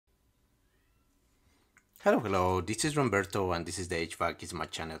Hello, this is Roberto and this is the HVAC is my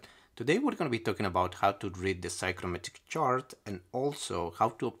channel. Today we're going to be talking about how to read the psychrometric chart and also how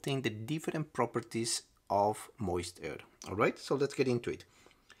to obtain the different properties of moist air. Alright, so let's get into it.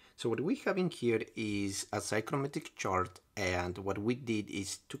 So what we have in here is a psychrometric chart, and what we did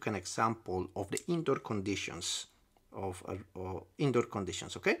is took an example of the indoor conditions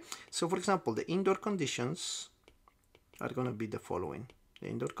okay? So for example, the indoor conditions are going to be the following. The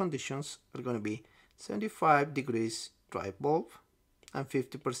indoor conditions are going to be 75 degrees dry bulb and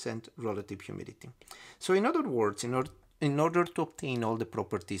 50% relative humidity. So in other words, in order to obtain all the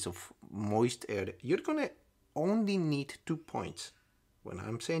properties of moist air, you're going to only need 2 points. When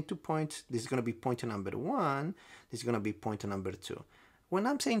I'm saying 2 points, this is going to be point number 1, this is going to be point number 2. When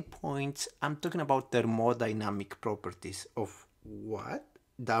I'm saying points, I'm talking about thermodynamic properties of what?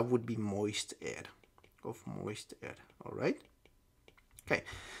 That would be moist air, all right? Okay,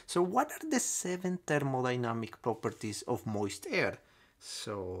 so what are the 7 thermodynamic properties of moist air?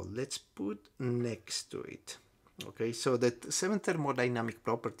 So let's put next to it. Okay, so the 7 thermodynamic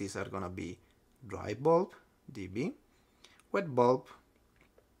properties are gonna be dry bulb, dB, wet bulb,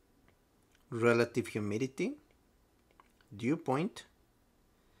 relative humidity, dew point,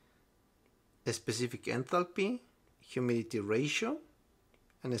 a specific enthalpy, humidity ratio,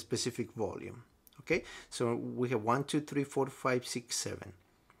 and a specific volume. Okay, so we have 1, 2, 3, 4, 5, 6, 7.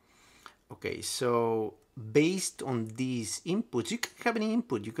 Okay, so based on these inputs, you can have any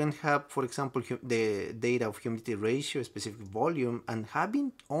input. You can have, for example, the data of humidity ratio, specific volume, and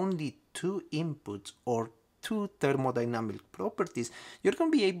having only 2 inputs or 2 thermodynamic properties, you're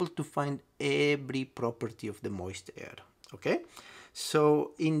going to be able to find every property of the moist air. Okay,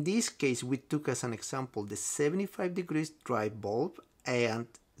 so in this case, we took as an example the 75 degrees dry bulb and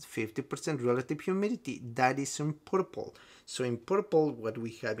 50% relative humidity. That is in purple. So in purple, what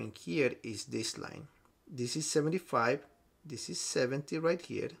we have in here is this line. This is 75, this is 70 right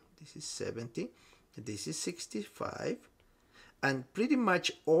here, this is 70, this is 65, and pretty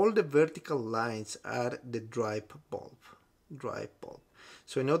much all the vertical lines are the dry bulb.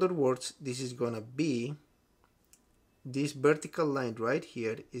 So in other words, this is gonna be, this vertical line right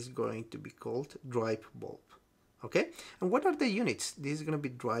here is going to be called dry bulb. Okay, and what are the units? This is going to be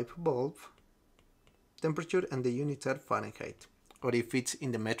dry bulb temperature, and the units are Fahrenheit. Or if it's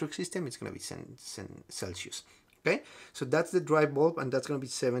in the metric system, it's going to be Celsius. Okay, so that's the dry bulb, and that's going to be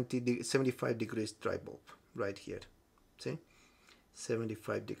 75 degrees dry bulb right here. See,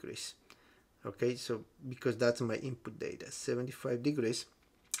 75 degrees. Okay, so because that's my input data, 75 degrees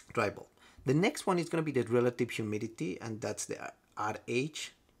dry bulb. The next one is going to be the relative humidity, and that's the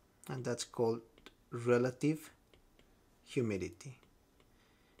RH, and that's called relative humidity,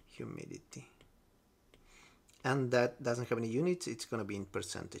 and that doesn't have any units. It's going to be in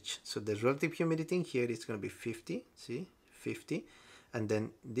percentage. So the relative humidity in here is going to be 50, see, 50, and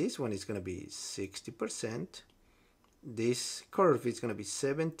then this one is going to be 60%. This curve is going to be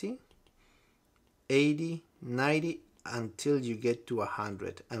 70, 80, 90, until you get to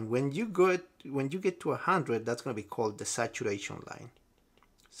 100. And when you get to 100, that's going to be called the saturation line.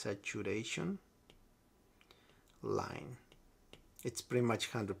 It's pretty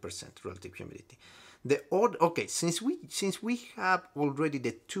much 100% relative humidity. Okay, since we have already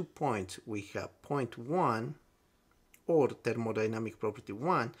the 2 points, we have point 1 or thermodynamic property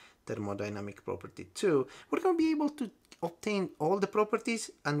 1, thermodynamic property 2, we're going to be able to obtain all the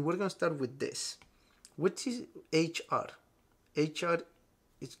properties, and we're going to start with this, which is HR. HR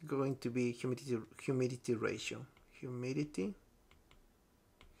is going to be humidity ratio.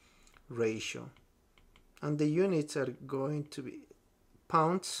 And the units are going to be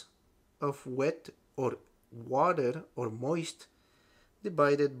pounds of wet or water or moist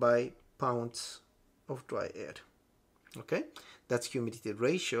divided by pounds of dry air. Okay, that's humidity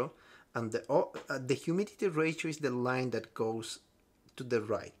ratio, and the humidity ratio is the line that goes to the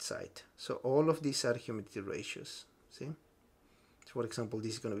right side. So all of these are humidity ratios. See, so for example,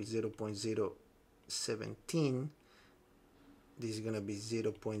 this is going to be 0.017, this is going to be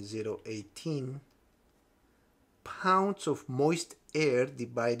 0.018 pounds of moist air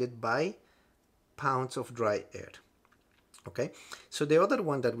divided by pounds of dry air. Okay, so the other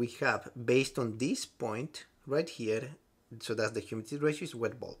one that we have based on this point right here, so that's the humidity ratio, is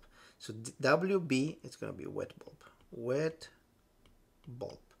wet bulb. So WB is going to be wet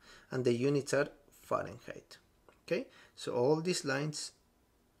bulb, and the units are Fahrenheit. Okay, so all these lines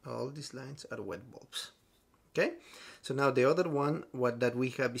are wet bulbs. Okay, so now the other one that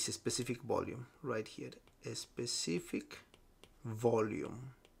we have is a specific volume right here, a specific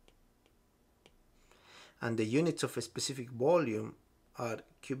volume, and the units of a specific volume are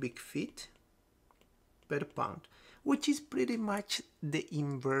cubic feet per pound, which is pretty much the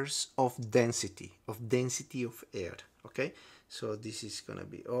inverse of density of air. Okay, so this is going to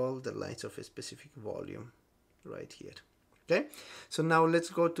be all the lines of a specific volume right here. Okay, so now let's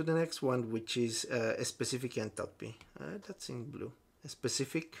go to the next one, which is a specific enthalpy. That's in blue. A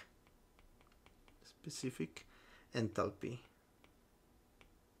specific enthalpy,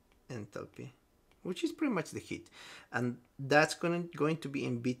 which is pretty much the heat, and that's going to be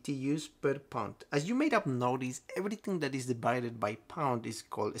in BTUs per pound. As you may have noticed, everything that is divided by pound is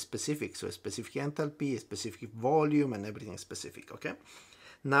called specific. So a specific enthalpy, a specific volume, and everything is specific. Okay,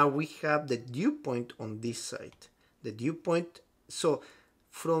 now we have the dew point on this side. The dew point, so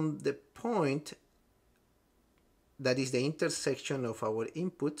from the point that is the intersection of our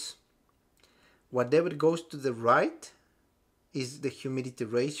inputs, whatever goes to the right is the humidity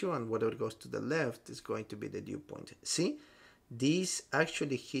ratio, and whatever goes to the left is going to be the dew point. See, this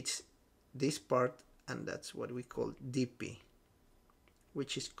actually hits this part, and that's what we call dP,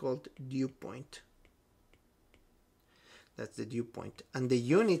 which is called dew point. That's the dew point, and the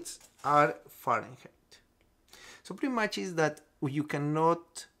units are Fahrenheit. So pretty much is that you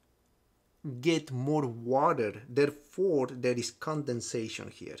cannot get more water, therefore there is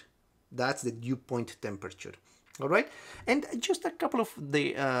condensation here. That's the dew point temperature. All right, and just a couple of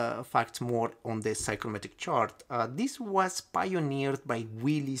the facts more on the psychrometric chart. This was pioneered by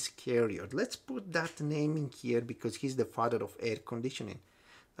Willis Carrier. Let's put that name in here because he's the father of air conditioning.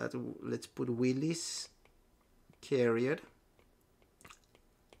 Let's put Willis Carrier.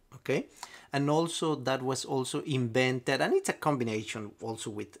 Okay, and also that was also invented, and it's a combination also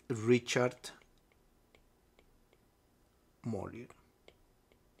with Richard Mollier.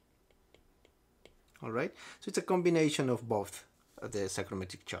 All right, so it's a combination of both the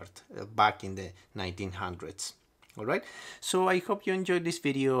psychrometric chart back in the 1900s. All right, so I hope you enjoyed this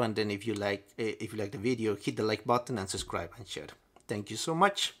video, and then if you like the video, hit the like button and subscribe and share. Thank you so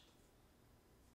much.